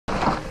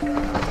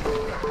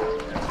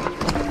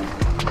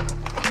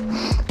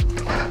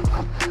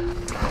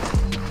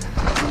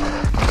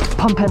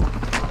pumping,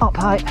 up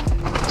high,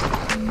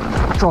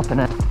 dropping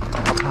it,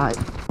 up high.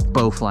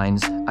 Both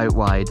lines, out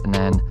wide, and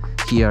then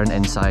here and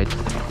inside.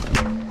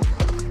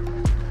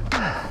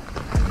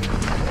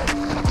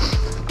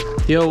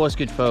 Yo, what's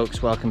good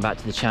folks? Welcome back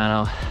to the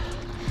channel.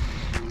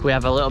 We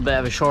have a little bit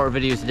of a shorter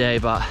video today,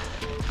 but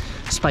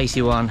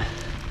spicy one.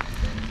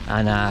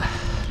 And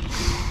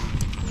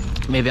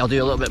maybe I'll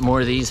do a little bit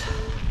more of these.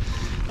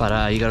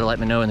 But you gotta let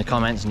me know in the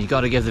comments, and you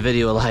gotta give the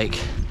video a like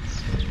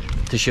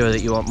to show that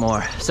you want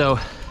more. So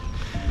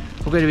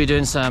we're going to be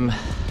doing some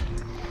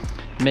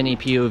mini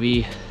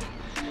POV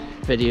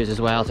videos as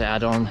well to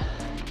add on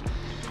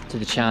to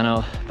the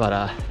channel.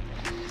 But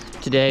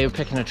today we're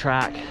picking a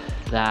track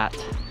that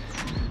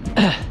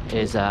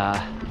is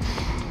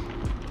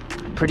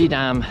pretty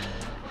damn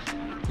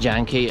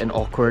janky and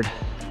awkward.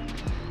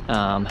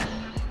 Some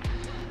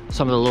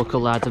of the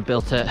local lads have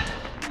built it,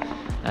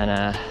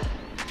 and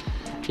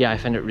yeah, I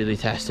find it really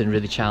testing,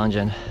 really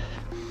challenging.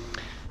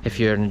 If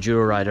you're an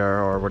enduro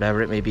rider or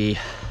whatever it may be,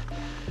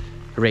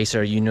 a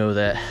racer, you know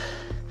that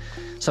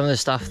some of the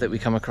stuff that we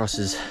come across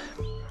is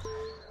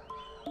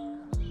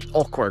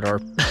awkward, or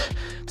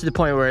to the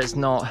point where it's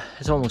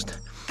almost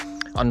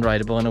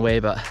unrideable in a way.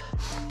 But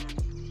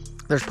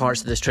there's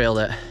parts of this trail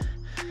that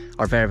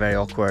are very, very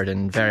awkward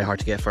and very hard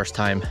to get first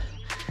time.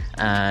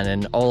 And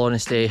in all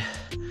honesty,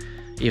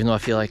 even though I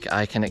feel like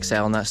I can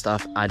excel in that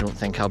stuff, I don't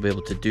think I'll be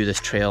able to do this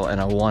trail in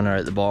a oneer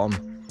at the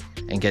bottom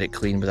and get it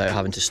clean without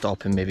having to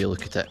stop and maybe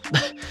look at it.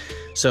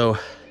 So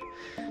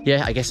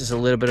yeah, I guess it's a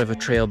little bit of a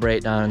trail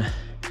breakdown.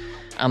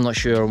 I'm not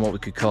sure on what we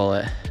could call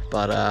it,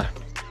 but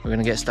we're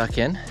gonna get stuck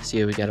in,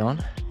 see how we get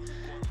on,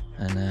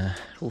 and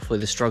hopefully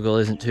the struggle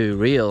isn't too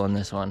real on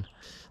this one.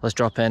 Let's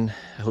drop in.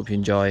 I hope you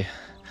enjoy.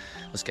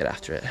 Let's get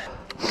after it.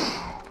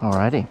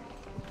 Alrighty,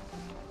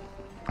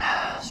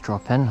 let's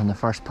drop in on the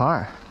first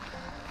part.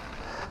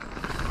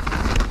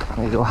 I'm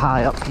gonna go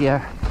high up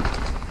here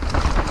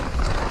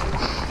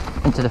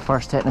into the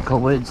first technical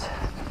woods.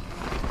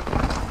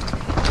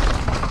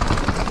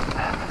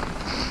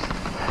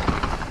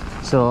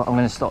 So I'm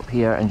going to stop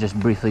here and just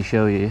briefly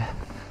show you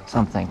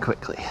something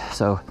quickly.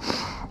 So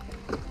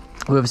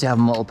we obviously have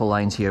multiple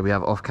lines here. We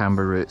have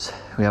off-camber routes.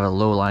 We have a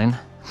low line.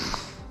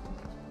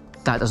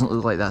 That doesn't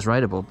look like that's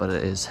rideable, but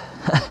it is.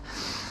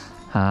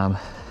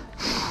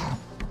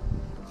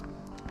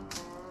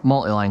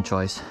 Multi-line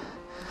choice.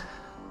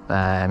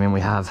 I mean,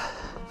 we have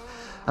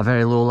a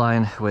very low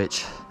line,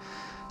 which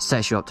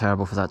sets you up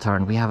terrible for that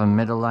turn. We have a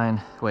middle line,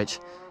 which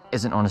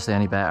isn't honestly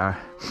any better.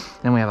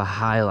 Then we have a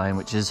high line,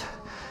 which is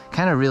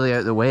kind of really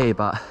out the way,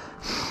 but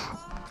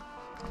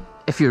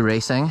if you're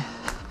racing,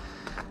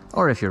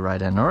 or if you're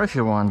riding, or if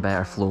you want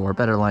better flow or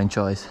better line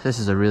choice, this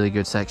is a really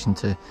good section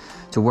to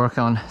work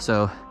on.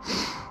 So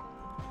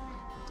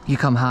you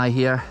come high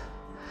here,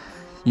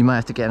 you might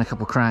have to get in a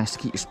couple cranks to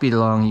keep your speed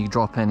along. You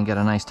drop in and get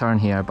a nice turn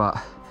here,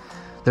 but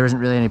there isn't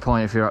really any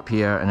point if you're up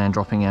here and then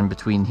dropping in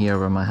between here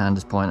where my hand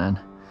is pointing.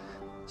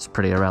 It's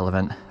pretty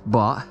irrelevant.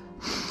 But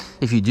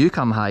if you do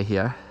come high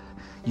here,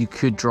 you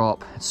could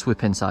drop and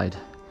swoop inside.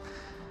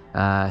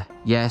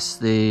 Yes,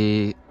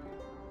 the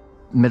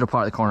middle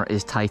part of the corner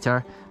is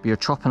tighter, but you're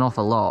chopping off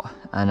a lot,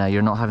 and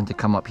you're not having to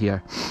come up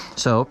here.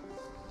 So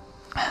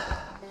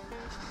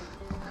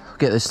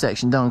get this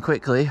section done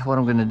quickly. What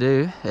I'm going to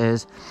do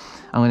is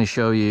I'm going to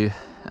show you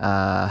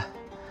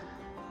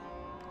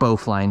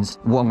both lines.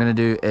 What I'm going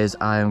to do is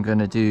I'm going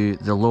to do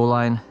the low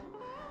line,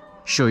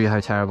 show you how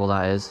terrible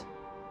that is,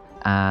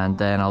 and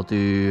then I'll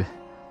do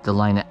the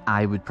line that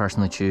I would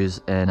personally choose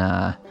in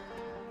a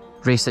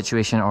race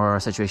situation, or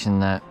a situation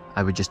that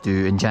I would just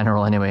do in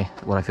general anyway,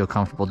 what I feel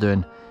comfortable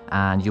doing,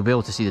 and you'll be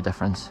able to see the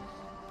difference.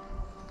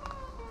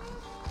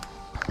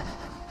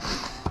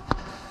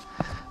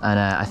 And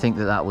I think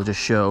that will just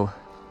show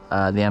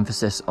the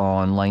emphasis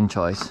on line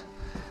choice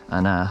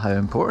and how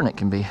important it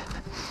can be.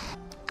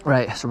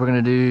 Right, so we're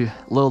going to do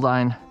low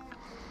line,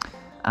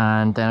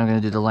 and then I'm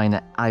going to do the line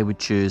that I would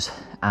choose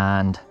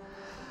and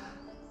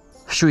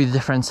show you the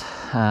difference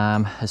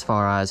as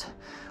far as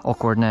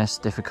awkwardness,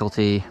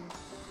 difficulty,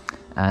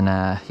 and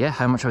yeah,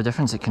 how much of a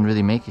difference it can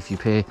really make if you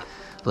pay a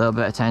little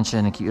bit of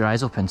attention and keep your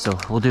eyes open. So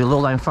we'll do low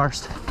line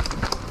first.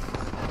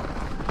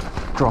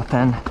 Drop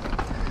in,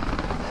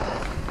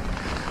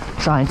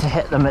 trying to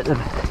hit them at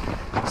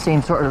the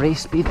same sort of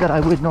race speed that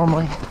I would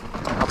normally.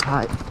 Up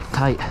high,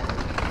 tight.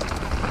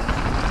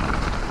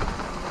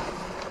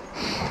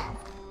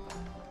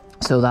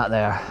 So that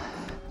there,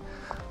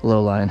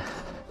 low line,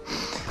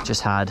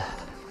 just had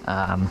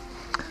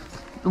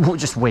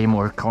just way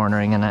more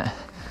cornering in it,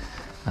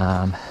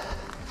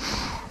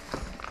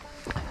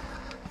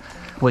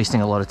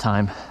 wasting a lot of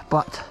time,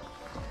 but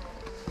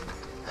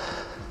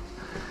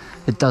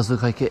it does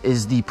look like it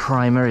is the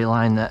primary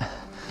line that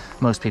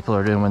most people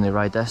are doing when they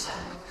ride this.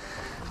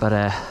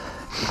 But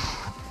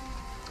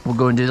we'll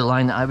go and do the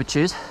line that I would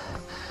choose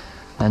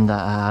and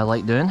I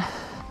like doing,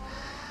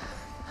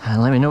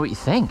 and let me know what you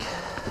think.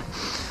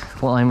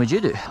 What line would you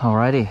do?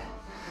 Alrighty,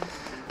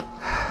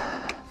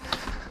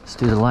 let's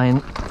do the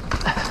line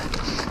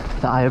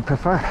that I would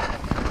prefer.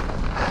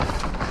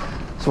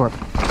 So we're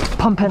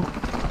pumping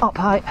up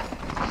high,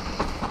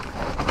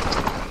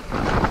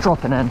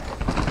 dropping in.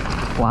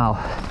 Wow.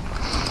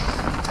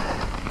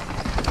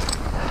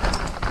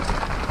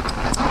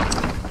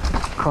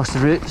 Across the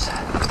roots.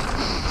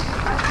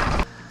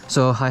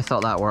 So I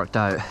thought that worked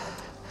out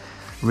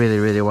really,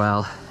 really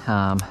well.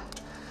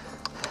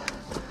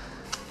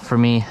 For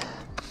me,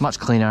 much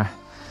cleaner,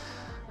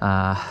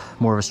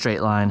 more of a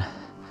straight line,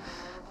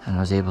 and I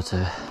was able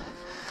to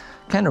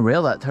kind of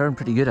rail that turn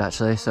pretty good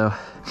actually. So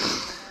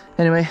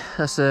anyway,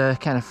 that's the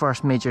kind of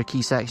first major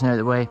key section out of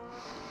the way.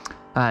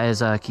 That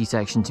is a key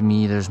section to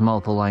me. There's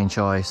multiple line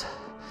choice,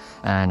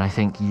 and I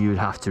think you'd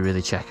have to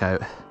really check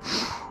out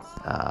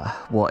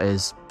what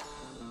is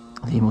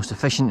the most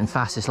efficient and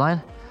fastest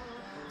line.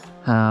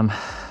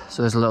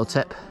 So there's a little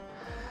tip.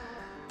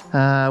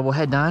 We'll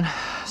head down,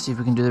 see if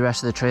we can do the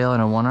rest of the trail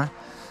in a oneer,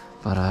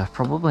 but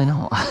probably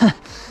not,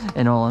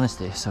 in all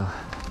honesty. So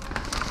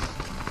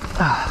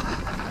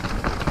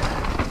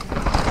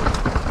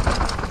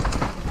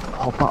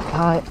hop up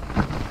high.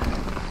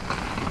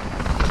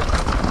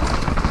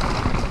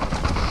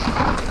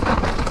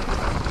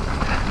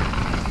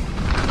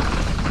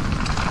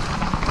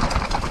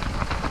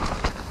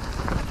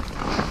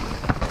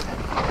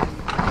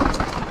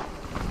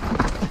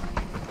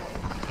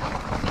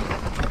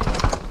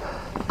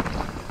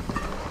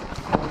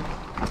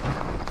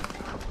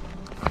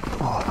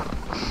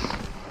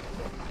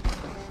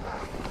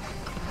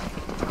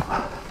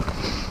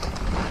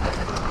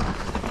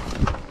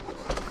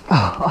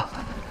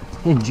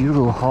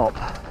 Enduro hop.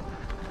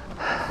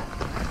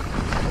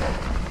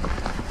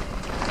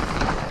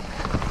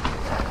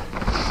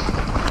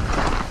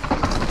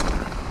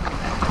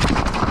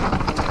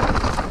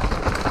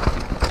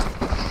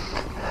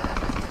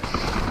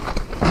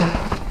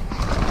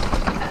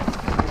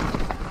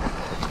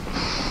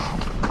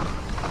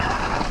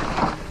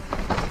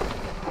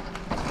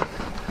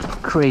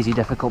 Crazy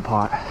difficult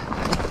part.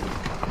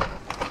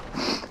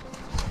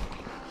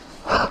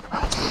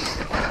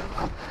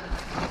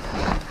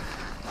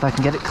 If I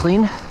can get it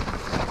clean,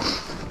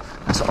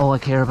 that's all I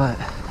care about,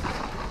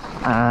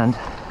 and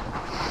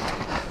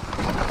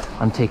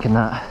I'm taking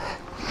that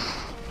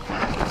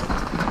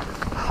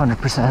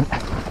 100%.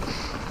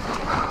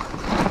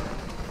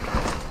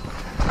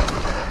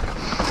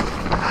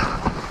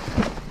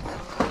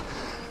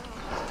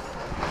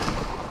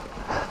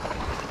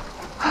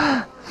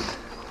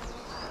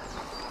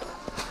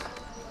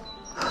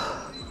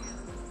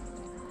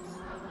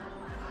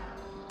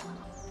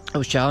 It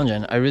was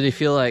challenging. I really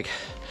feel like,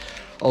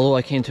 although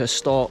I came to a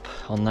stop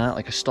on that,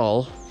 like a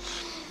stall,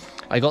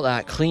 I got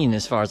that clean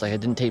as far as like I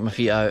didn't take my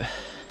feet out.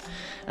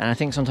 And I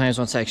think sometimes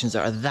on sections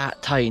that are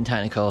that tight and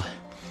technical,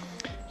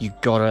 you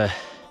gotta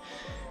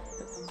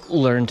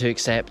learn to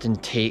accept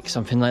and take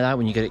something like that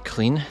when you get it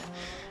clean,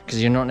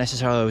 because you're not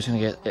necessarily always gonna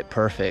get it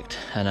perfect.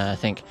 And I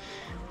think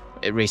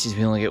at races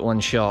we only get one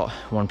shot,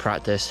 one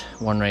practice,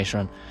 one race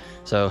run.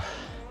 So,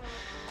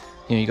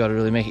 you know, you gotta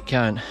really make it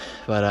count.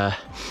 But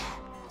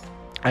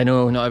I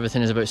know not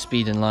everything is about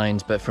speed and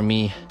lines, but for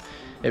me,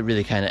 it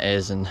really kind of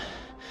is, and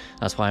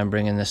that's why I'm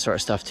bringing this sort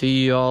of stuff to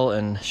you all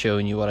and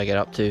showing you what I get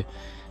up to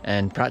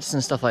and practicing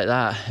stuff like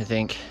that. I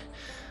think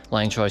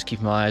line choice,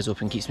 keeping my eyes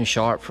open, keeps me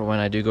sharp for when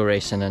I do go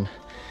racing, and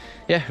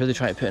yeah, really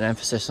trying to put an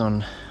emphasis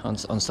on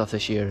stuff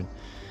this year.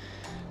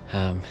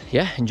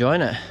 Yeah,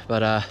 enjoying it,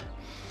 but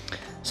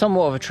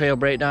somewhat of a trail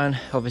breakdown.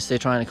 Obviously,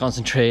 trying to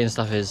concentrate and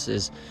stuff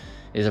is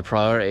a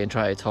priority, and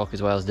trying to talk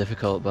as well is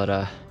difficult, but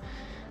a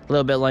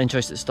little bit of line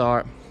choice at the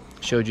start,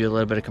 showed you a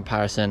little bit of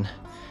comparison.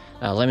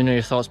 Let me know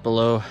your thoughts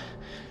below.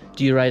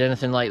 Do you ride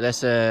anything like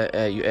this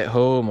at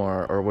home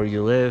or where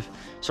you live?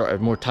 Sort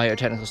of more tighter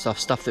technical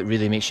stuff that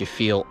really makes you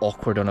feel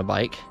awkward on a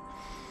bike.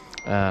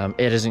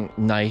 It isn't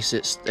nice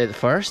at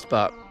first,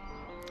 but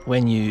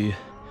when you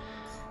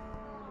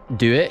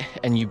do it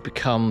and you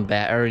become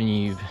better and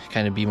you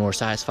kind of be more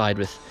satisfied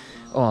with,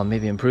 oh,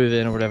 maybe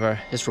improving or whatever,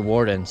 it's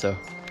rewarding. So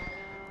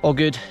all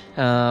good.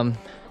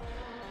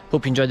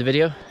 Hope you enjoyed the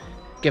video.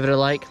 Give it a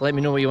like, let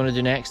me know what you want to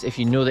do next. If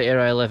you know the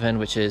area I live in,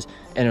 which is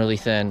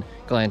Innerleithen,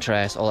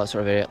 Glentress, all that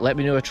sort of area, let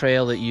me know a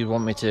trail that you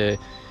want me to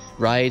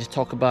ride,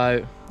 talk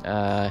about,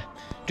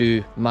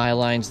 do my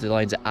lines, the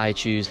lines that I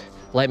choose.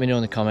 Let me know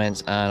in the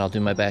comments and I'll do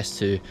my best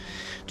to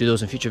do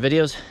those in future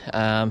videos.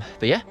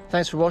 But yeah,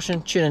 thanks for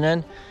watching, tuning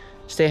in,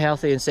 stay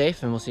healthy and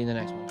safe, and we'll see you in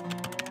the next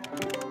one.